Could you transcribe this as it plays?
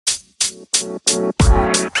So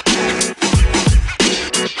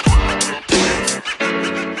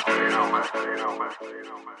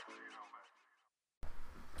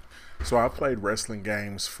I played wrestling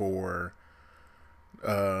games for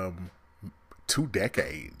 2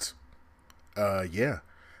 decades. Yeah.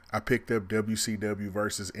 I picked up WCW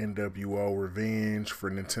versus NWO Revenge for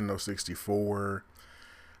Nintendo 64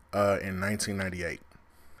 in 1998.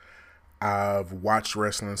 I've watched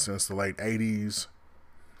wrestling since the late 80s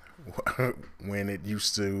when it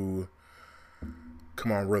used to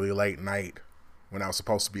come on really late night when I was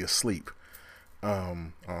supposed to be asleep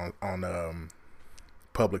on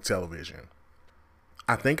public television.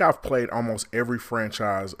 I think I've played almost every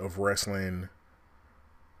franchise of wrestling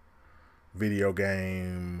video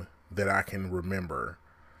game that I can remember.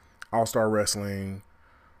 All Star Wrestling,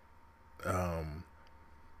 um,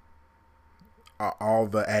 all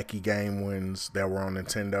the Aki game ones that were on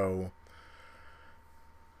Nintendo.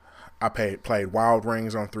 Played Wild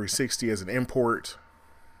Rings on 360 as an import.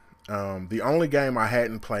 The only game I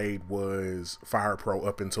hadn't played was Fire Pro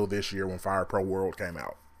up until this year when Fire Pro World came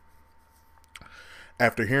out.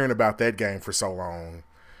 After hearing about that game for so long,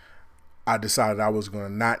 I decided I was going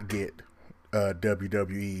to not get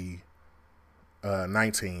WWE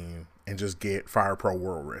 19 and just get Fire Pro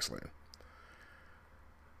World Wrestling.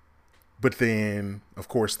 But then, of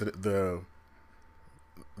course, the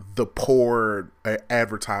poor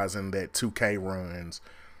advertising that 2K runs,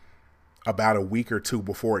 about a week or two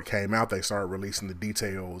before it came out, they started releasing the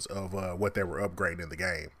details of what they were upgrading in the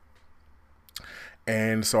game.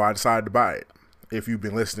 And so I decided to buy it. If you've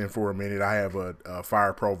been listening for a minute, I have a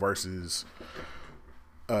Fire Pro versus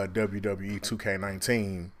WWE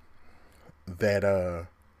 2K19 that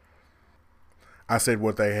I said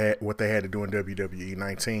what they had to do in WWE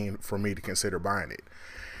 19 for me to consider buying it.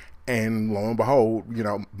 And lo and behold,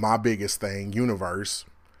 my biggest thing, Universe,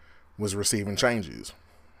 was receiving changes.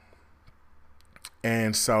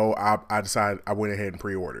 And so I decided, I went ahead and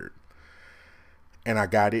pre-ordered. And I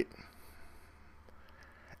got it.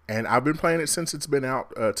 And I've been playing it since it's been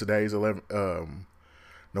out. Today's November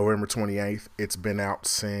 28th. It's been out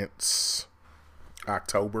since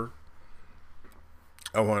October.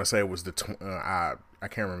 I want to say it was I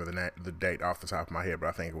can't remember the date off the top of my head, but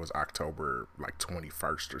I think it was October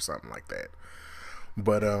 21st or something like that.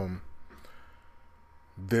 But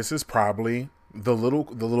this is probably the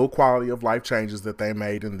little quality of life changes that they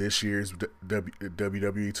made in this year's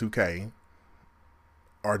WWE 2K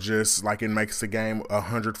are just like, it makes the game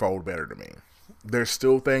 100-fold better to me. There's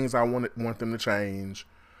still things I want them to change,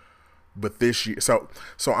 but this year, so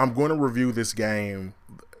I'm going to review this game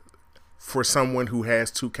for someone who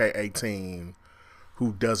has 2K18,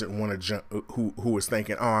 who doesn't want to jump, who is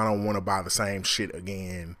thinking, oh, I don't want to buy the same shit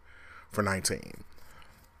again for 19.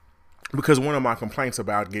 Because one of my complaints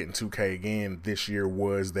about getting 2K again this year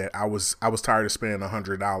was that I was tired of spending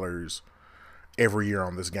 $100 every year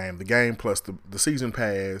on this game. The game plus the season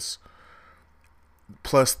pass,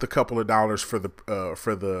 plus the couple of dollars for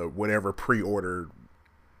the whatever pre-order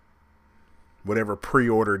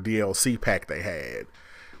DLC pack they had,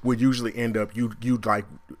 would usually end up you'd like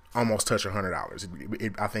almost touch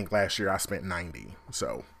 $100. I think last year I spent $90.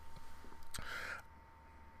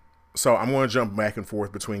 So I'm going to jump back and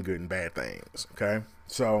forth between good and bad things. Okay,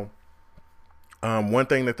 so one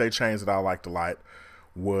thing that they changed that I liked a lot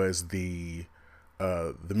was the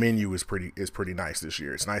menu is pretty nice this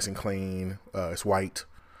year. It's nice and clean. It's white,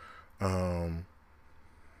 and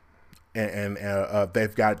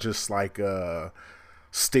they've got just like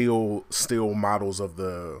still models of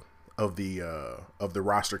the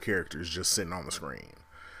roster characters just sitting on the screen.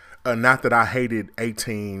 Not that I hated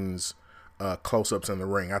 18's close-ups in the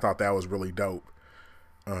ring. I thought that was really dope.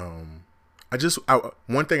 One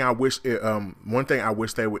thing I wish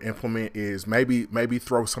they would implement is maybe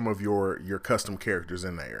throw some of your custom characters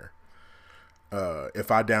in there. If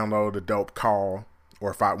I download a dope call, or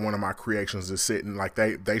if one of my creations is sitting, like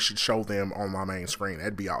they should show them on my main screen.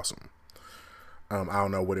 That'd be awesome. I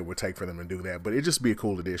don't know what it would take for them to do that, but it'd just be a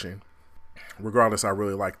cool addition. Regardless, I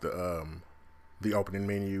really like the opening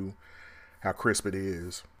menu, how crisp it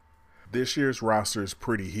is. This year's roster is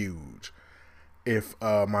pretty huge. If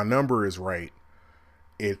my number is right,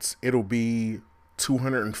 it'll be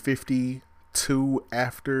 252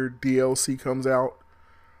 after DLC comes out,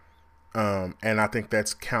 and I think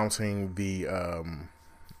that's counting if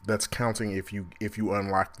you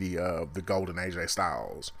unlock the Golden AJ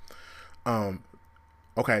Styles.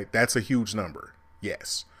 Okay, that's a huge number,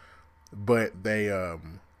 yes, but they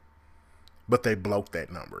bloat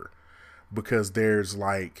that number because there's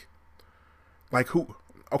like who.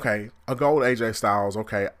 okay, a gold AJ Styles,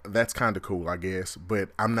 okay, that's kind of cool, I guess, but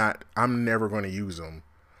I'm never going to use them.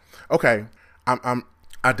 Okay,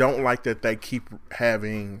 I don't like that they keep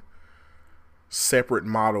having separate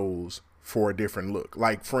models for a different look.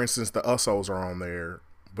 Like, for instance, the Usos are on there,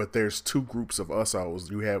 but there's two groups of Usos.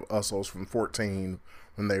 You have Usos from 14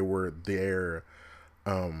 when they were their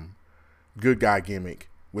good guy gimmick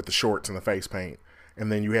with the shorts and the face paint, and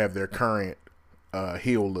then you have their current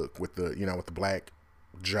heel look with the with the black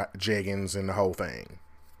jeggings and the whole thing.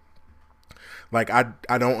 Like,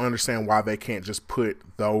 I don't understand why they can't just put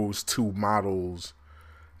those two models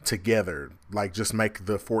together. Like, just make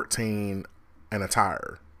the 14 an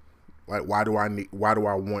attire. Like, why do I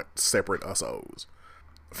want separate Usos?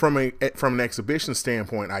 From an exhibition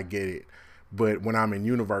standpoint, I get it, but when I'm in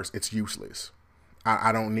universe, it's useless.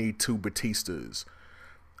 I don't need two Batistas.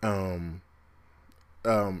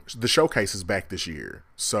 The showcase is back this year,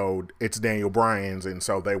 so it's Daniel Bryan's, and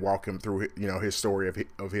so they walk him through his story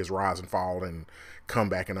of his rise and fall and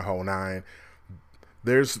comeback in the whole nine.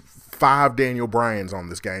 There's 5 Daniel Bryans on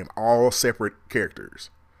this game, all separate characters.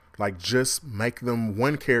 Like, just make them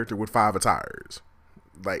one character with 5 attires.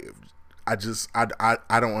 Like, I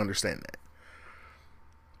don't understand that.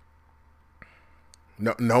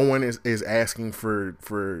 No one is asking for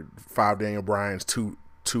 5 Daniel Bryans, two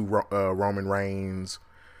Roman Reigns,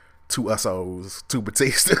 2 Usos, 2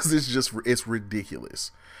 Batistas. It's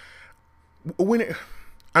ridiculous. But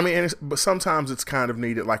sometimes it's kind of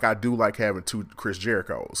needed. Like, I do like having 2 Chris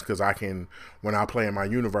Jerichos, because when I play in my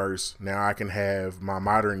universe, now I can have my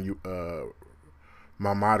modern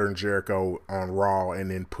Jericho on Raw, and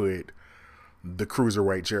then put the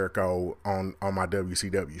Cruiserweight Jericho on my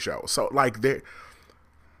WCW show. So, like,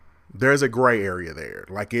 there's a gray area there.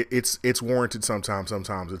 Like, it's warranted sometimes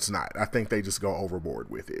it's not. I think they just go overboard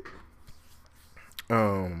with it.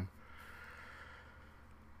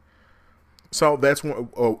 So that's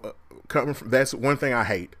that's one thing I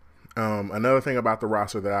hate. Another thing about the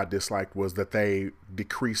roster that I disliked was that they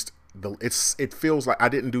decreased it feels like, I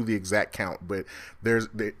didn't do the exact count, but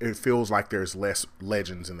it feels like there's less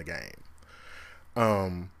legends in the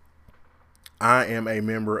game. I am a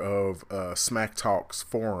member of Smack Talks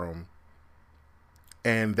forum,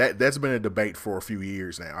 and that's been a debate for a few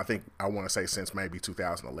years now. I want to say since maybe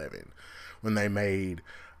 2011, when they made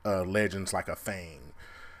legends like a thing.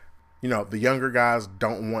 The younger guys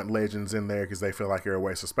don't want legends in there because they feel like they're a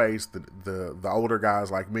waste of space. The older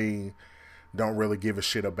guys like me don't really give a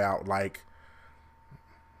shit about, like,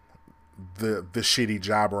 the shitty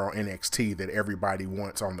jobber on NXT that everybody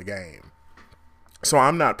wants on the game. So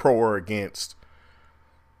I'm not pro or against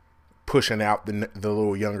pushing out the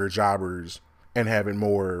little younger jobbers and having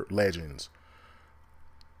more legends.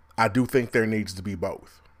 I do think there needs to be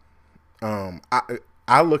both.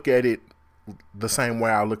 I look at it the same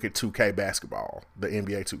way I look at 2K basketball, the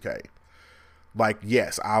NBA 2K. Like,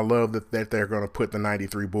 yes, I love that they're going to put the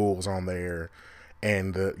 93 Bulls on there,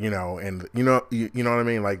 and you know what I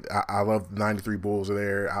mean? Like, I love the 93 Bulls are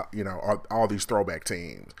there, all these throwback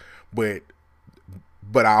teams. But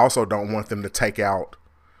I also don't want them to take out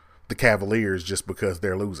the Cavaliers just because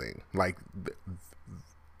they're losing. Like,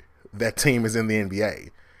 that team is in the NBA.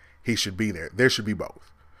 He should be there. There should be both.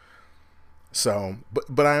 So,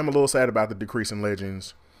 but I am a little sad about the decrease in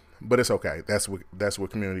legends, but it's okay. That's what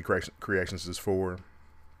Community Creations is for.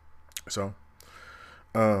 So,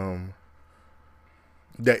 that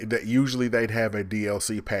usually they'd have a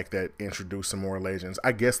DLC pack that introduced some more legends.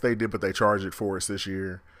 I guess they did, but they charged it for us this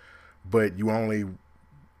year. But you only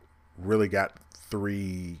really got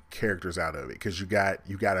 3 characters out of it, because you got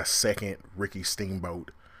a second Ricky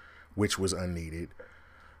Steamboat, which was unneeded.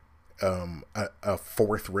 A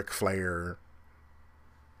 4th Ric Flair,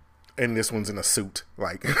 and this one's in a suit.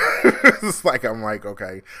 Like, it's like, I'm like,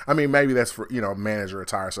 okay. I mean, maybe that's for manager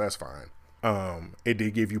attire, so that's fine. It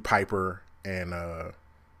did give you Piper, and I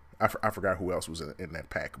forgot who else was in that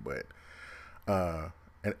pack, but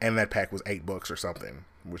and that pack was $8 or something,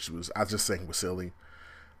 which I just think was silly.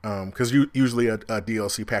 Because usually a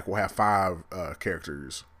DLC pack will have 5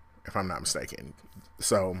 characters, if I'm not mistaken.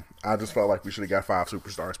 So I just felt like we should have got 5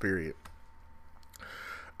 superstars, period.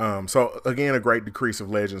 So again, a great decrease of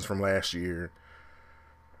legends from last year,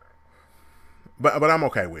 but I'm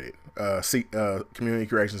okay with it. Community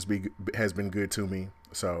Creations has been good to me,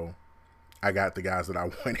 so I got the guys that I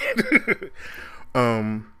wanted.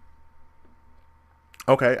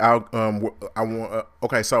 Okay,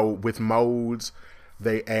 okay. So with modes,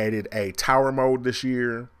 they added a tower mode this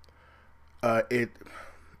year.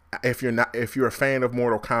 If you're a fan of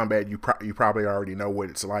Mortal Kombat, you probably already know what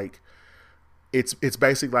it's like. It's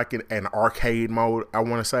basically like an arcade mode, I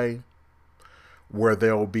want to say, where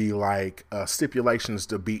there'll be like stipulations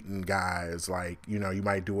to beating guys. Like, you know, you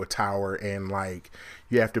might do a tower and like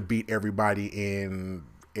you have to beat everybody in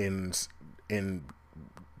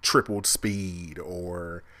tripled speed,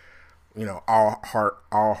 or you know, all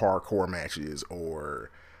hardcore matches, or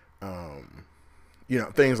you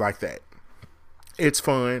know, things like that. It's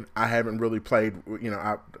fun. I haven't really played. You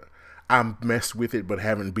know, I messed with it, but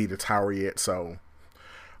haven't beat a tower yet. So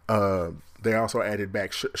they also added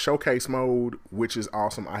back showcase mode, which is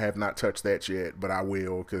awesome. I have not touched that yet, but I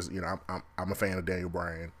will, because you know I'm a fan of Daniel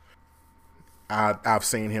Bryan. I've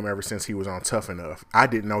seen him ever since he was on Tough Enough. I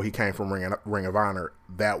didn't know he came from Ring of Honor.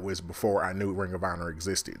 That was before I knew Ring of Honor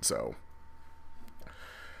existed. So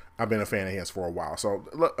I've been a fan of his for a while. So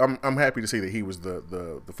look, I'm happy to see that he was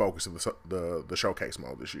the focus of the showcase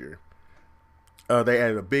mode this year. They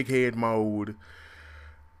added a big head mode.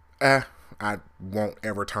 I won't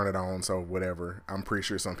ever turn it on, so whatever. I'm pretty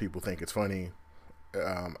sure some people think it's funny.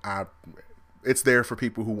 It's there for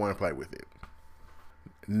people who want to play with it.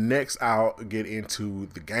 Next, I'll get into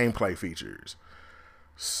the gameplay features.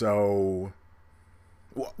 So,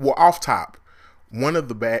 well, off top, one of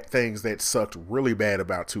the bad things that sucked really bad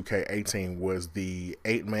about 2K18 was the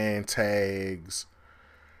 8-man tags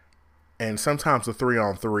and sometimes the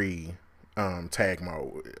 3-on-3 tag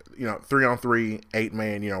mode. You know, 3-on-3,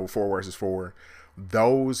 8-man, you know, 4 versus 4.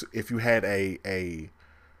 Those, if you had a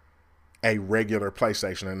regular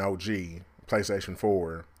PlayStation, an OG PlayStation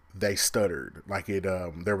 4, they stuttered. Like it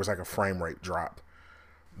there was like a frame rate drop.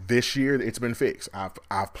 This year it's been fixed.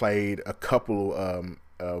 I've played a couple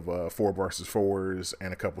of 4 versus 4s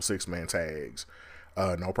and a couple 6-man tags.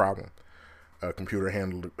 No problem. Computer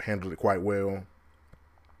handled it quite well.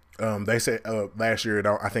 They said last year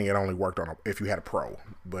I think it only worked on if you had a pro,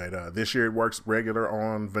 but this year it works regular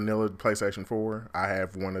on vanilla PlayStation 4. I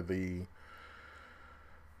have one of the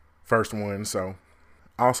first ones. So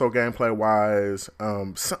also gameplay wise,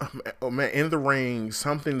 in the ring,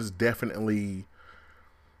 something's definitely,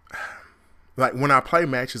 like when I play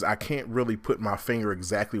matches, I can't really put my finger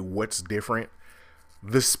exactly what's different.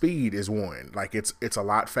 The speed is one. Like it's a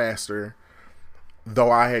lot faster.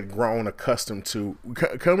 Though I had grown accustomed to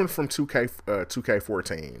coming from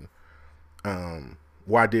 2K14.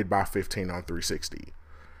 Well, I did buy 15 on 360,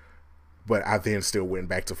 but I then still went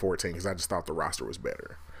back to 14 because I just thought the roster was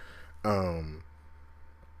better.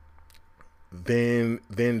 Then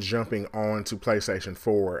jumping on to PlayStation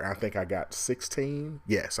 4, I think I got 16.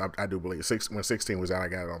 Yes, I do believe when 16 was out, I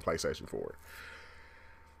got it on PlayStation 4.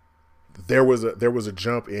 There was a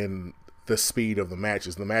jump in the speed of the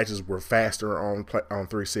matches. The matches were faster on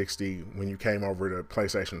 360. When you came over to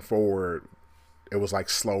PlayStation 4, it was like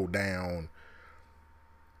slowed down.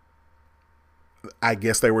 I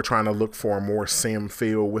guess they were trying to look for a more sim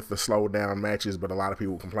feel with the slowed down matches, but a lot of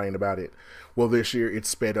people complained about it. Well, this year it's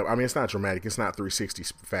sped up. I mean, it's not dramatic. It's not 360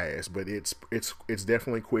 fast, but it's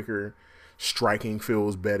definitely quicker. Striking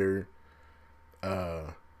feels better.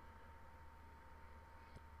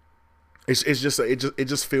 It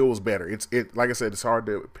just feels better. It like I said, it's hard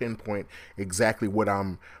to pinpoint exactly what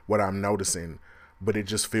I'm noticing, but it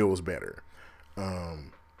just feels better.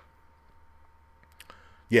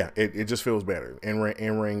 Yeah, it just feels better.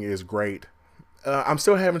 In-ring is great. I'm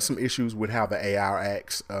still having some issues with how the AI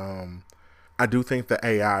acts. I do think the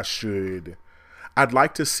AI should. I'd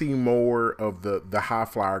like to see more of the high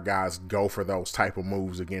flyer guys go for those type of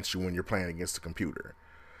moves against you when you're playing against the computer.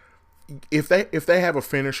 If they have a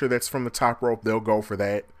finisher that's from the top rope, they'll go for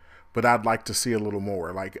that. But I'd like to see a little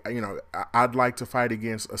more. Like, you know, I'd like to fight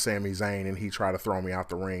against a Sami Zayn and he try to throw me out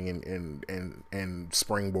the ring and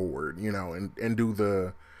springboard, you know, and do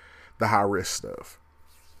the high risk stuff.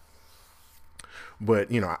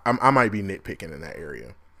 But, you know, I might be nitpicking in that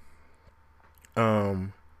area.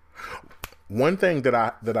 One thing that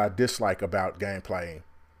I dislike about gameplay,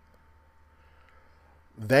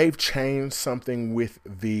 they've changed something with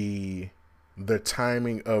the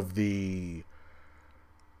timing of the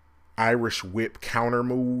Irish whip counter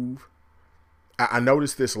move. I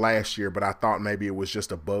noticed this last year, but I thought maybe it was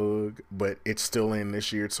just a bug, but it's still in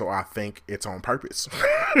this year, so I think it's on purpose.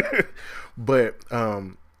 But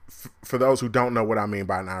for those who don't know what I mean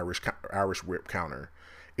by an Irish whip counter,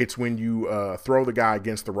 it's when you throw the guy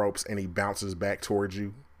against the ropes and he bounces back towards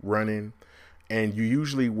you running, and you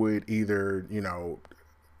usually would either, you know,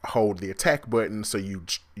 hold the attack button so you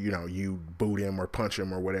boot him or punch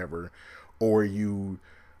him or whatever, or you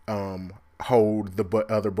hold the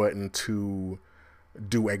other button to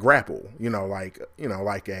do a grapple, like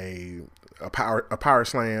a power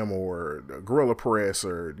slam or a gorilla press,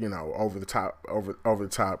 or over the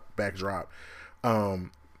top backdrop.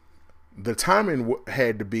 The timing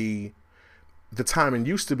had to be the timing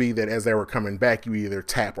used to be that as they were coming back, you either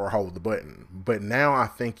tap or hold the button. But now I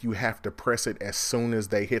think you have to press it as soon as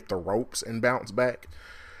they hit the ropes and bounce back.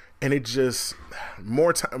 And it just,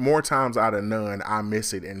 more times out of none, I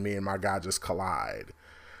miss it and me and my guy just collide.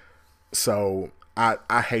 So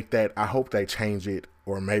I hate that. I hope they change it,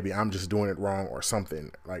 or maybe I'm just doing it wrong or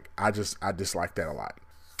something. Like, I dislike that a lot.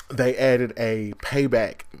 They added a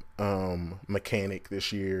payback mechanic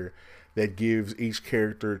this year that gives each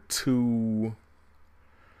character 2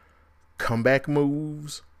 comeback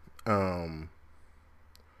moves.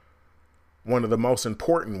 One of the most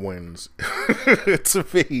important ones to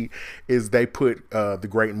me is they put the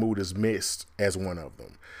Great Muta's Mist as one of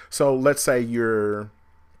them. So let's say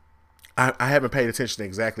I haven't paid attention to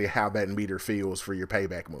exactly how that meter feels for your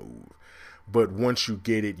payback move, but once you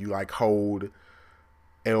get it, you like hold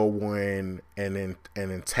L1 and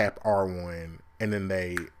then tap R1, and then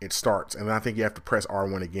it starts. And I think you have to press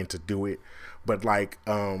R1 again to do it. But like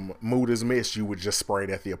Muta's Mist, you would just spray it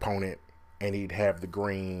at the opponent, and he'd have the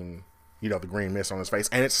green mist on his face,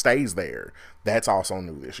 and it stays there. That's also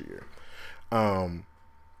new this year. Thank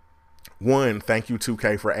you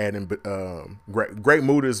 2K for adding Great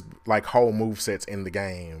Muta's like whole movesets in the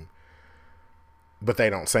game, but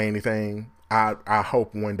they don't say anything. I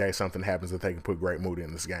hope one day something happens that they can put Great Muta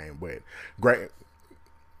in this game. But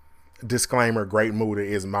disclaimer, Great Muta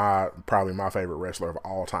is probably my favorite wrestler of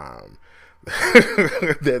all time.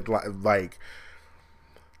 That like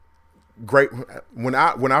great. When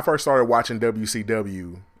I first started watching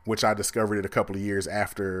WCW, which I discovered it a couple of years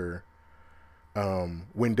after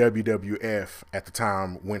when WWF at the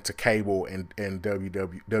time went to cable and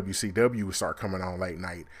WCW started coming on late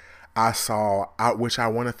night, I saw, which I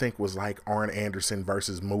want to think was like Arn Anderson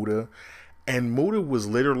versus Muta, and Muta was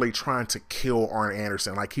literally trying to kill Arn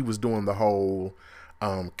Anderson. Like, he was doing the whole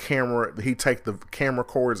camera, he'd take the camera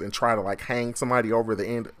cords and try to like hang somebody over the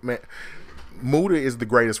end. Man, Muta is the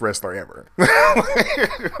greatest wrestler ever.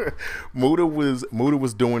 Muta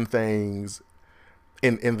was doing things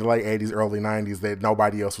in the late 80s, early 90s that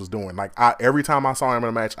nobody else was doing. Like, every time I saw him in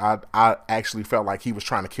a match, I actually felt like he was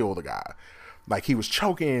trying to kill the guy. Like, he was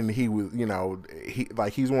choking. He was,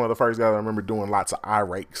 he's one of the first guys I remember doing lots of eye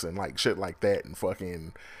rakes and like shit like that, and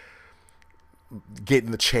fucking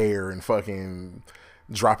getting the chair and fucking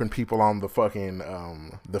dropping people on the fucking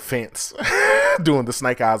the fence, doing the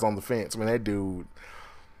snake eyes on the fence. Man, that dude,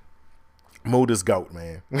 Muta's GOAT,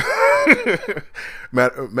 man.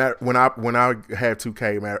 When I have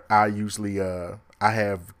 2K, I usually I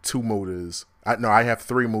have 2 Mutas. I have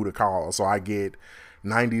 3 Muta calls. So I get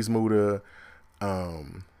 90s Muta,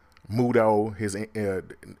 Muto, his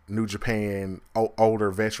New Japan older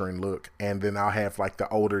veteran look, and then I'll have like the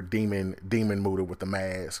older demon Muta with the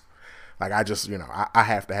mask. Like, I just, I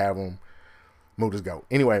have to have them. Muta's GOAT.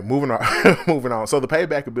 Anyway, moving on. So the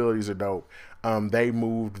payback abilities are dope. They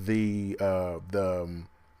moved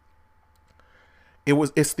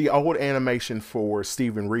it's the old animation for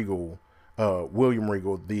Steven Regal, William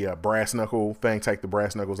Regal, the brass knuckle thing. Take the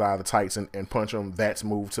brass knuckles out of the tights and punch them. That's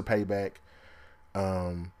moved to payback.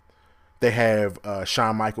 They have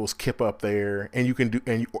Shawn Michaels kip up there, and you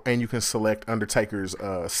can select Undertaker's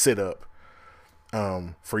sit up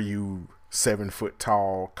for you 7 foot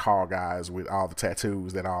tall call guys with all the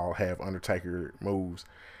tattoos that all have Undertaker moves.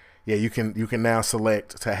 Yeah, you can now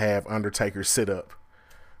select to have Undertaker sit up,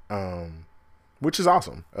 which is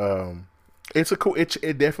awesome. It's a cool.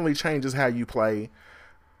 It definitely changes how you play.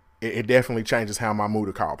 It definitely changes how my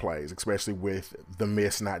Muta call plays, especially with the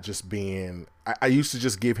mist not just being. I used to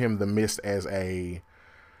just give him the mist as a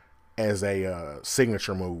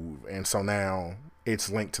signature move, and so now it's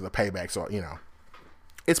linked to the payback. So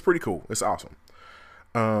it's pretty cool. It's awesome.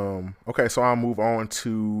 Okay, so I'll move on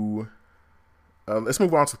to. Let's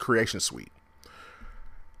move on to the Creation Suite.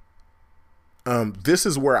 This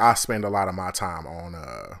is where I spend a lot of my time on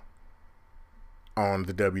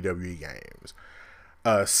the WWE games.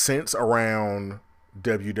 Since around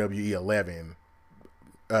WWE 11,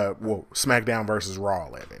 SmackDown versus Raw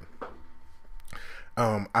 11,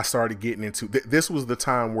 I started getting into. This was the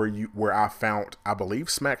time where I found, I believe,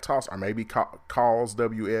 Smack Toss or maybe Calls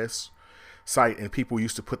WS site, and people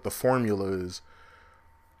used to put the formulas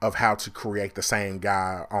of how to create the same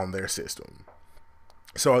guy on their system.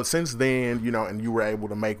 So since then, and you were able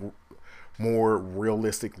to make more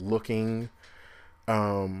realistic looking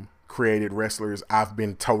created wrestlers, I've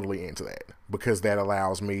been totally into that, because that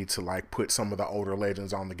allows me to like put some of the older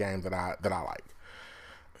legends on the game that I like,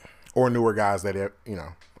 or newer guys that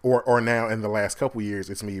or now in the last couple years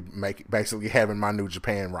it's me basically having my New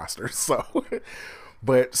Japan roster. So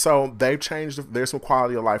so they've changed. There's some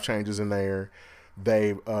quality of life changes in there.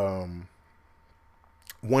 They've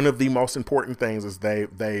One of the most important things is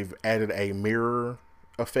they've added a mirror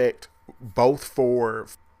effect, both for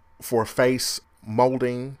face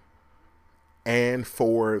molding and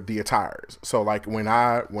for the attires. So like when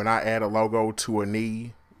I add a logo to a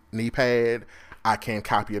knee pad, I can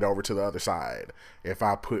copy it over to the other side. If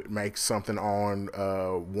I make something on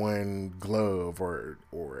one glove or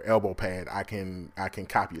elbow pad, I can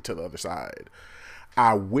copy it to the other side.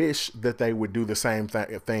 I wish that they would do the same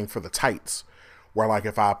thing for the tights, where like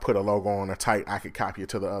if I put a logo on a tight, I could copy it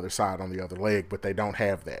to the other side on the other leg, but they don't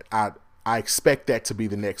have that. I expect that to be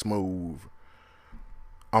the next move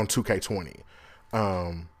on 2K20.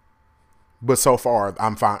 But so far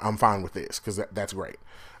I'm fine. I'm fine with this because that's great.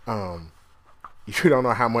 You don't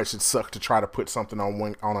know how much it sucked to try to put something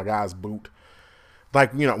on a guy's boot.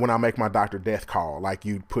 Like, you know, when I make my Dr. Death call, like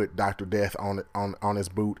you'd put Dr. Death on his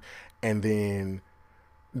boot, and then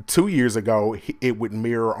 2 years ago it would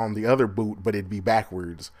mirror on the other boot, but it'd be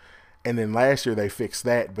backwards. And then last year they fixed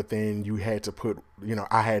that, but then you had to put, you know,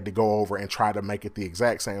 I had to go over and try to make it the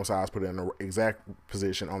exact same size, put it in the exact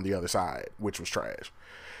position on the other side, which was trash.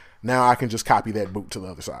 Now I can just copy that boot to the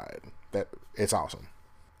other side. It's awesome.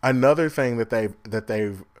 Another thing that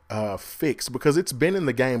they've fixed, because it's been in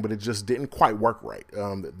the game, but it just didn't quite work right.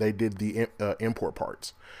 They did the import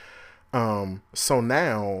parts. So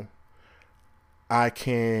now I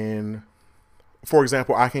can, for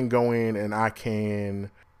example, I can go in and I'm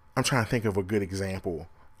trying to think of a good example.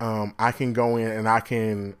 I can go in and I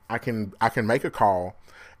can make a call,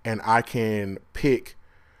 and I can pick.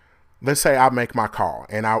 Let's say I make my call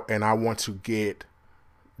and I want to get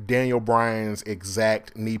Daniel Bryan's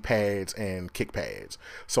exact knee pads and kick pads.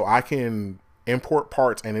 So I can import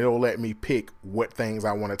parts and it'll let me pick what things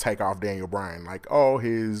I want to take off Daniel Bryan. Like, oh,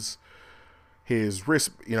 his wrist,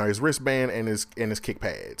 you know, his wristband and his kick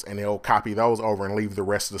pads, and it'll copy those over and leave the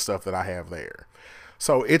rest of the stuff that I have there.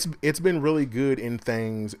 So it's been really good in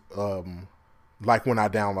things like when I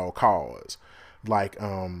download calls. Like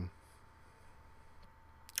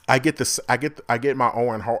I get my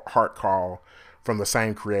Owen Hart call from the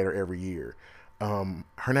same creator every year.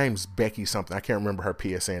 Her name's Becky something. I can't remember her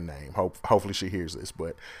PSN name. Hopefully she hears this,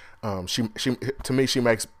 but she to me she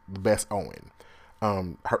makes the best Owen.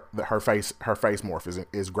 Her face morph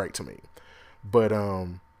is great to me, but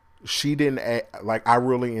she didn't like. I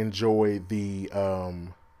really enjoy the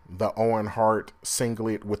Owen Hart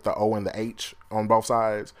singlet with the O and the H on both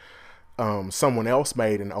sides. Someone else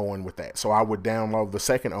made an Owen with that, so I would download the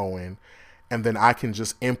second Owen, and then I can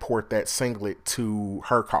just import that singlet to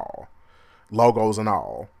her call, logos and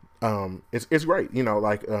all. It's great, you know.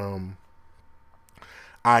 Like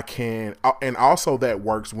I can, and also that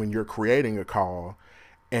works when you're creating a call,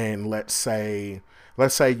 and let's say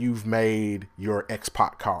you've made your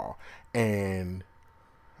X-Pac call, and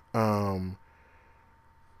on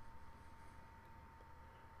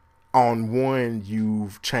one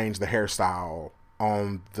you've changed the hairstyle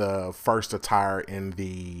on the first attire in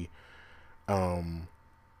the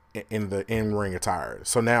in-ring attire.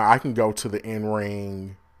 So now I can go to the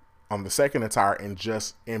in-ring on the second attire and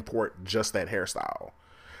just import just that hairstyle.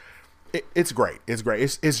 It's great. It's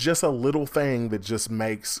great. It's just a little thing that just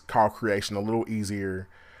makes call creation a little easier.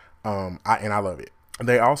 And I love it.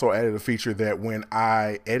 They also added a feature that when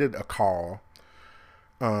I edit a call,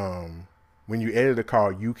 when you edit a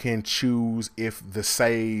call, you can choose if the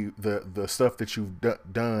stuff that you've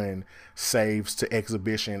done saves to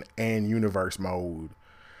exhibition and universe mode.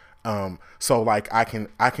 So like I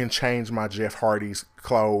can change my Jeff Hardy's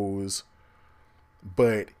clothes,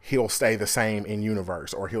 but he'll stay the same in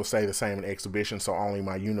universe, or he'll stay the same in exhibition. So only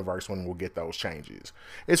my universe one will get those changes.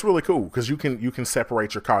 It's really cool because you can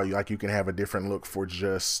separate your call. Like you can have a different look for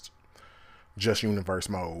just universe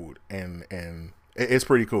mode, and it's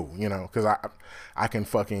pretty cool, you know, because I can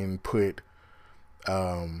fucking put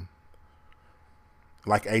like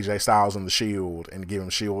AJ Styles in the Shield and give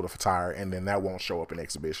him Shield of attire, and then that won't show up in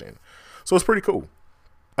exhibition. So it's pretty cool.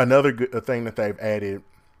 Another good thing that they've added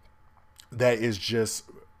that is just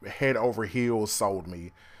head over heels sold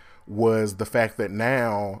me was the fact that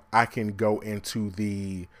now I can go into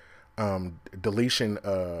the deletion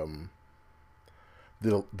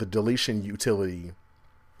the deletion utility,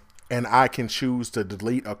 and I can choose to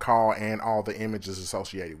delete a call and all the images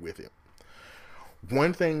associated with it.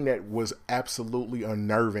 One thing that was absolutely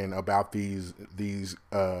unnerving about the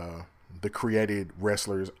created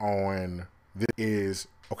wrestlers on this is,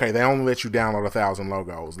 okay, they only let you download 1,000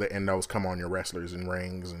 logos, and those come on your wrestlers and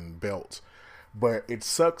rings and belts. But it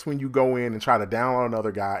sucks when you go in and try to download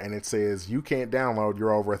another guy and it says you can't download,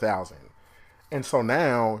 you're over 1,000. And so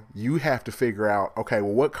now you have to figure out, okay,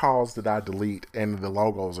 well, what calls did I delete and the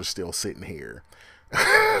logos are still sitting here?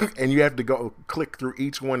 and you have to go click through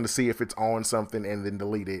each one to see if it's on something and then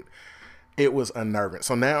delete it. It was unnerving.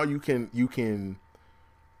 So now you can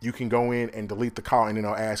go in and delete the call, and then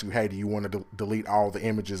I'll ask you, hey, do you want to delete all the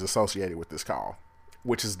images associated with this call,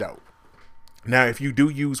 which is dope. Now, if you do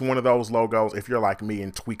use one of those logos, if you're like me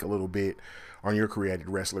and tweak a little bit on your created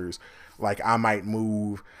wrestlers, like I might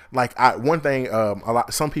move, like one thing,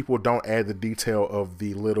 some people don't add the detail of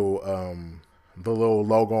the little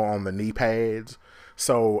logo on the knee pads.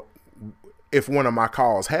 So if one of my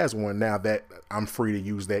calls has one, now that I'm free to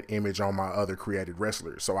use that image on my other created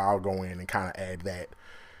wrestlers. So I'll go in and kind of add that,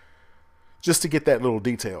 just to get that little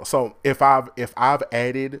detail. So if I've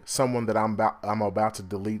added someone that I'm about to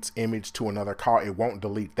delete's image to another call, it won't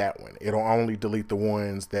delete that one. It'll only delete the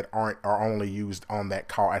ones that are only used on that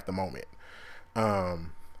call at the moment,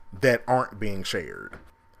 that aren't being shared.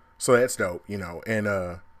 So that's dope, you know.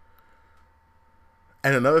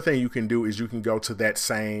 And another thing you can do is you can go to that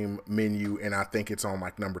same menu, and I think it's on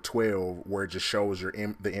like number 12, where it just shows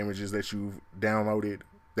the images that you've downloaded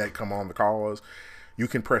that come on the calls. You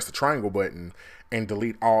can press the triangle button and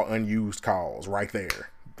delete all unused calls right there,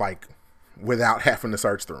 like without having to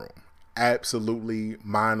search through them. Absolutely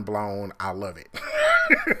mind blown. I love it.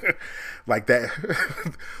 Like that.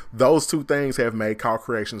 Those two things have made call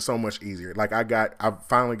creation so much easier. Like I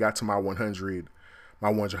finally got to my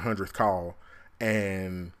 100th call,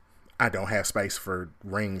 and I don't have space for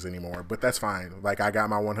rings anymore, but that's fine. Like I got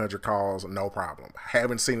my 100 calls, no problem.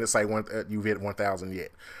 Haven't seen it say you've hit 1,000 yet,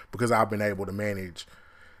 because I've been able to manage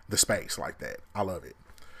the space like that. I love it.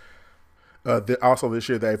 Also this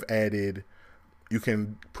year they've added, you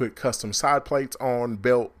can put custom side plates on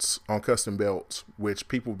custom belts, which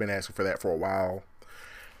people have been asking for that for a while.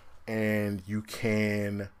 And you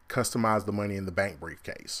can customize the Money in the Bank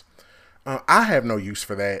briefcase. I have no use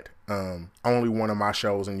for that. Only one of my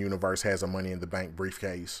shows in Universe has a Money in the Bank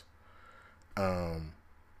briefcase.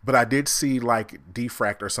 But I did see like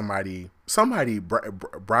Defract or somebody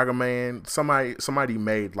Bragaman, somebody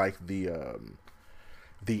made like the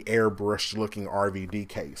airbrush looking RVD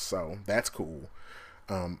case. So that's cool.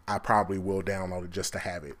 I probably will download it just to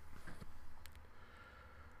have it.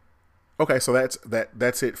 Okay, so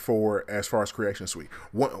that's it for as far as Creation Suite.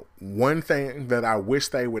 One thing that I wish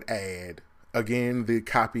they would add, again, the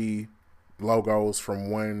copy logos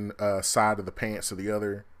from one side of the pants to the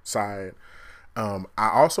other side. I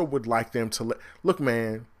also would like them to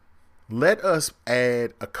let us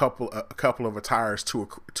add a couple of attires to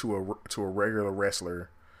a regular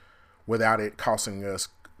wrestler without it costing us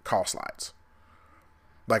call slots.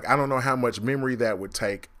 Like, I don't know how much memory that would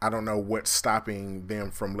take. I don't know what's stopping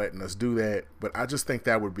them from letting us do that, but I just think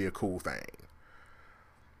that would be a cool thing.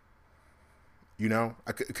 You know,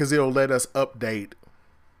 because it'll let us update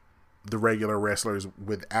the regular wrestlers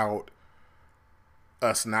without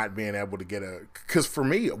us not being able to get because for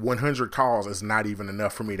me, 100 calls is not even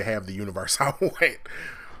enough for me to have the universe I want.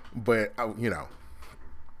 But, you know,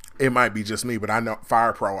 it might be just me, but I know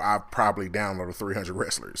Fire Pro, I've probably downloaded 300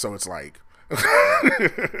 wrestlers. So it's like,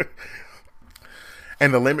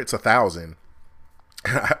 and the limit's 1,000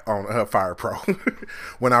 on Fire Pro.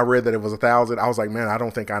 When I read that it was 1,000, I was like, man, I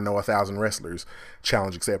don't think I know 1,000 wrestlers.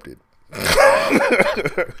 Challenge accepted.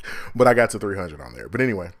 But I got to 300 on there. But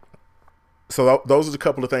anyway, so those are a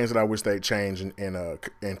couple of things that I wish they'd change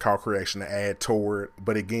in call creation to add toward.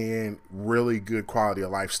 But again, really good quality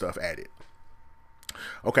of life stuff added.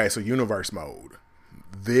 Okay, so universe mode.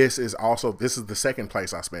 This is the second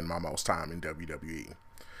place I spend my most time in WWE.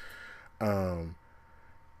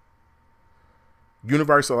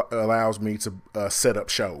 Universe allows me to set up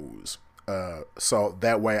shows, so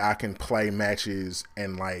that way I can play matches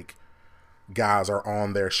and like guys are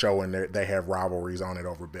on their show and they have rivalries on it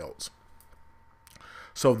over belts.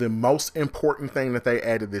 So the most important thing that they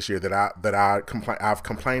added this year I've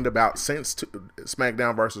complained about since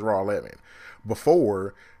SmackDown versus Raw 11.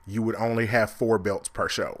 Before, you would only have 4 belts per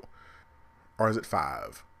show. Or is it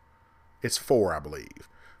 5? It's 4, I believe.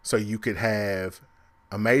 So you could have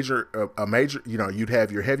a major, you know, you'd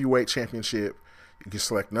have your heavyweight championship. You could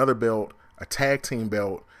select another belt, a tag team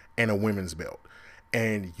belt, and a women's belt.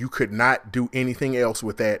 And you could not do anything else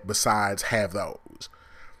with that besides have those.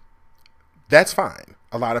 That's fine.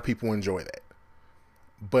 A lot of people enjoy that.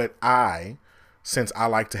 But since I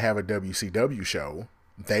like to have a WCW show,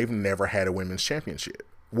 they've never had a women's championship.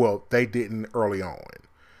 Well, they didn't early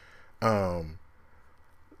on.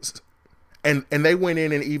 And they went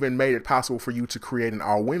in and even made it possible for you to create an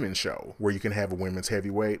all-women's show where you can have a women's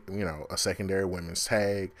heavyweight, you know, a secondary women's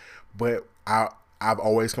tag. But I've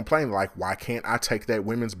always complained, like, why can't I take that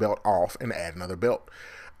women's belt off and add another belt?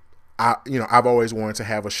 I've always wanted to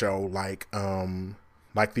have a show like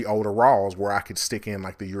the older Raws where I could stick in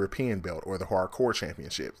like the European belt or the Hardcore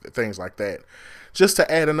Championship, things like that, just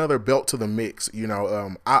to add another belt to the mix.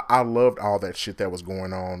 I loved all that shit that was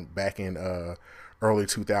going on back in early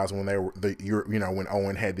 2000 when they were when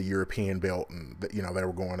Owen had the European belt and they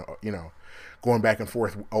were going back and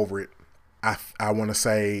forth over it. I want to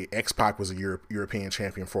say X-Pac was a European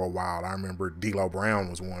champion for a while. I remember D'Lo Brown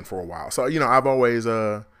was one for a while. So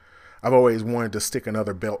I've always wanted to stick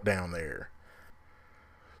another belt down there.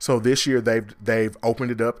 So this year they've opened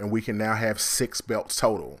it up and we can now have 6 belts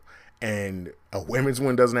total. And a women's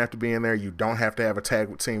one doesn't have to be in there. You don't have to have a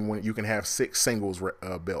tag team win. You can have 6 singles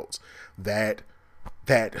belts. That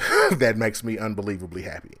makes me unbelievably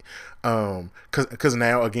happy. Cause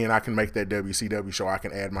now again I can make that WCW show. I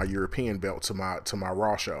can add my European belt to my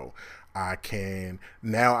Raw show. I can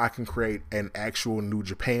create an actual New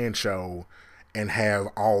Japan show and have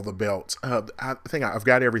all the belts. I think I've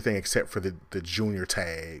got everything except for the junior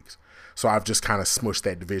tags. So I've just kind of smushed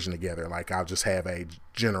that division together. Like I'll just have a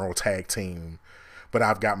general tag team, but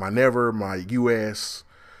I've got my Never, my US,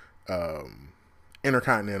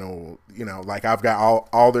 Intercontinental, like I've got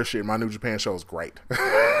all their shit. My New Japan show is great.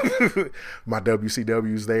 My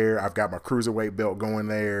WCW's there. I've got my Cruiserweight belt going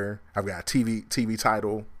there. I've got a TV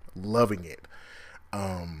title. Loving it.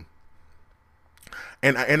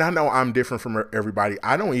 And I know I'm different from everybody.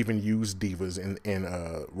 I don't even use divas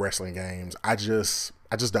in wrestling games. I just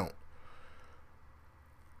don't.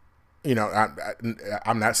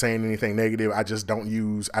 I'm not saying anything negative. I just don't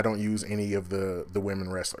use any of the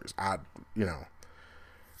women wrestlers.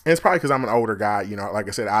 And it's probably because I'm an older guy. Like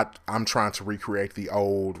I said, I'm trying to recreate the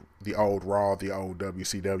old Raw, the old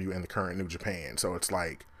WCW, and the current New Japan. So it's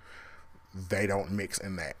like they don't mix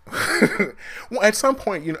in that. Well, at some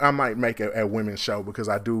point, I might make a women's show because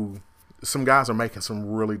some guys are making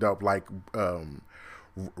some really dope, like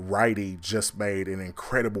Righty just made an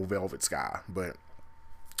incredible Velvet Sky, but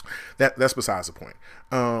that's besides the point.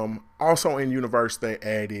 Also in Universe, they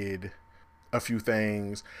added a few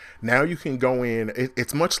things. Now you can go in,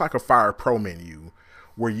 it's much like a Fire Pro menu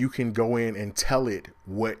where you can go in and tell it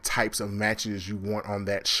what types of matches you want on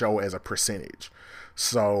that show as a percentage.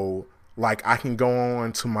 So like I can go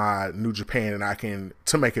on to my New Japan and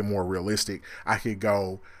to make it more realistic, I could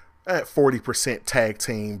go at 40% tag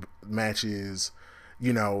team matches,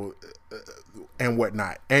 and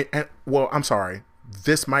whatnot. And well, I'm sorry,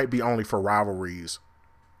 this might be only for rivalries.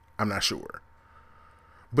 I'm not sure.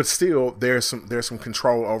 But still, there's some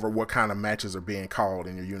control over what kind of matches are being called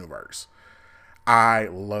in your universe. I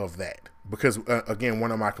love that because again,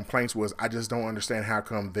 one of my complaints was I just don't understand how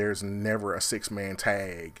come there's never a 6-man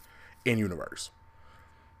tag in universe.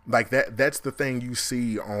 Like that's the thing you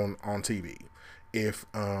see on TV. If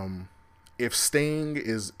Sting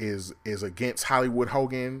is against Hollywood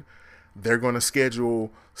Hogan, they're going to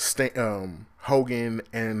schedule Hogan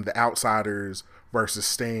and the Outsiders versus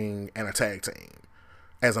Sting and a tag team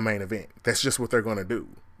as a main event. That's just what they're going to do.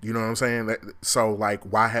 You know what I'm saying? So like,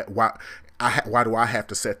 why do I have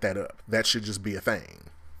to set that up? That should just be a thing.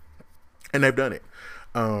 And they've done it.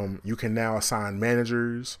 You can now assign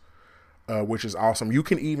managers, which is awesome. You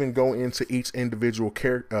can even go into each individual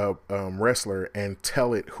wrestler and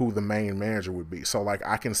tell it who the main manager would be. So like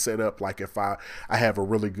I can set up, like if I have a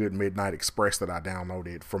really good Midnight Express that I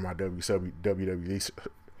downloaded for my WCW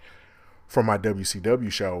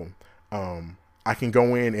show, I can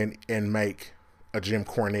go in and make a Jim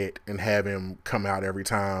Cornette and have him come out every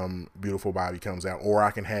time Beautiful Bobby comes out, or I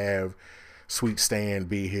can have Sweet Stan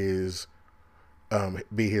be his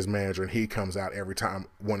manager and he comes out every time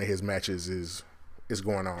one of his matches is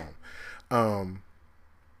going on.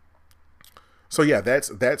 So yeah,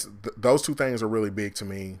 those two things are really big to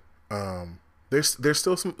me. There's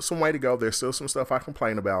still some way to go. There's still some stuff I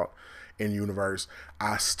complain about in Universe.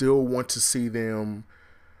 I still want to see in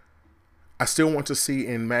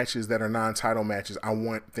matches that are non-title matches. I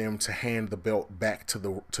want them to hand the belt back to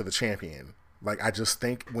the champion. Like I just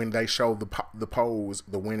think when they show the pose,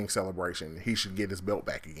 the winning celebration, he should get his belt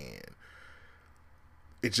back again.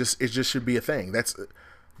 It just should be a thing. That's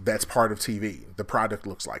part of TV. The product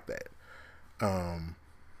looks like that.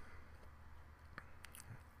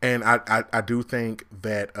 And I do think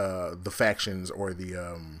that the factions or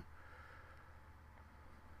the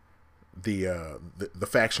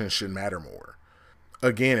factions should matter more.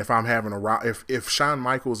 Again, if I'm having if Shawn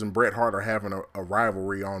Michaels and Bret Hart are having a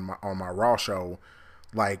rivalry on my Raw show,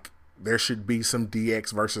 like there should be some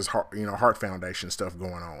DX versus Hart Foundation stuff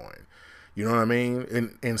going on. You know what I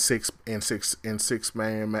mean? In six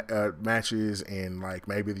man matches, and like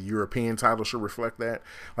maybe the European title should reflect that.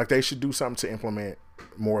 Like they should do something to implement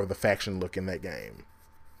more of the faction look in that game.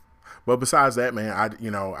 But besides that, man,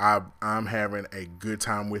 I'm having a good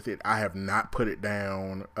time with it. I have not put it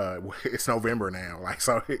down. It's November now, like,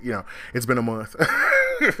 so it's been a month,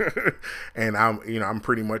 and I'm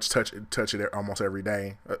pretty much touch it almost every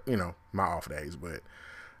day. My off days, but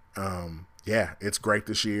yeah, it's great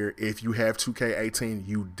this year. If you have 2K18,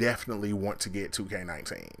 you definitely want to get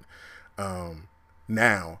 2K19.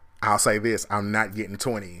 Now I'll say this: I'm not getting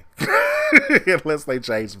 20 unless they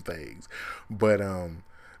change some things, but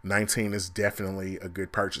 19 is definitely a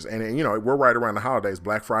good purchase. And we're right around the holidays.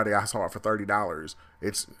 Black Friday, I saw it for $30.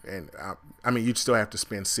 You'd still have to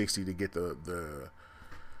spend 60 to get the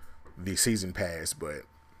season pass, but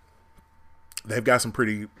they've got some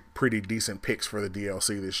pretty decent picks for the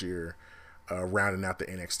DLC this year, rounding out the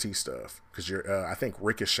NXT stuff. Because I think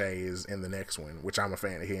Ricochet is in the next one, which I'm a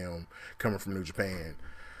fan of him, coming from New Japan.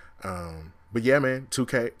 But yeah, man,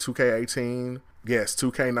 2K18, yes,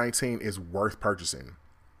 2K19 is worth purchasing.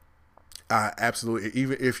 Absolutely.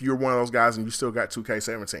 Even if you're one of those guys and you still got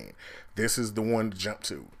 2K17, this is the one to jump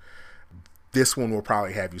to. This one will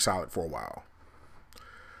probably have you solid for a while.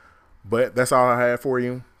 But that's all I have for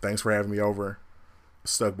you. Thanks for having me over.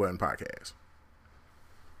 Stuck Button Podcast.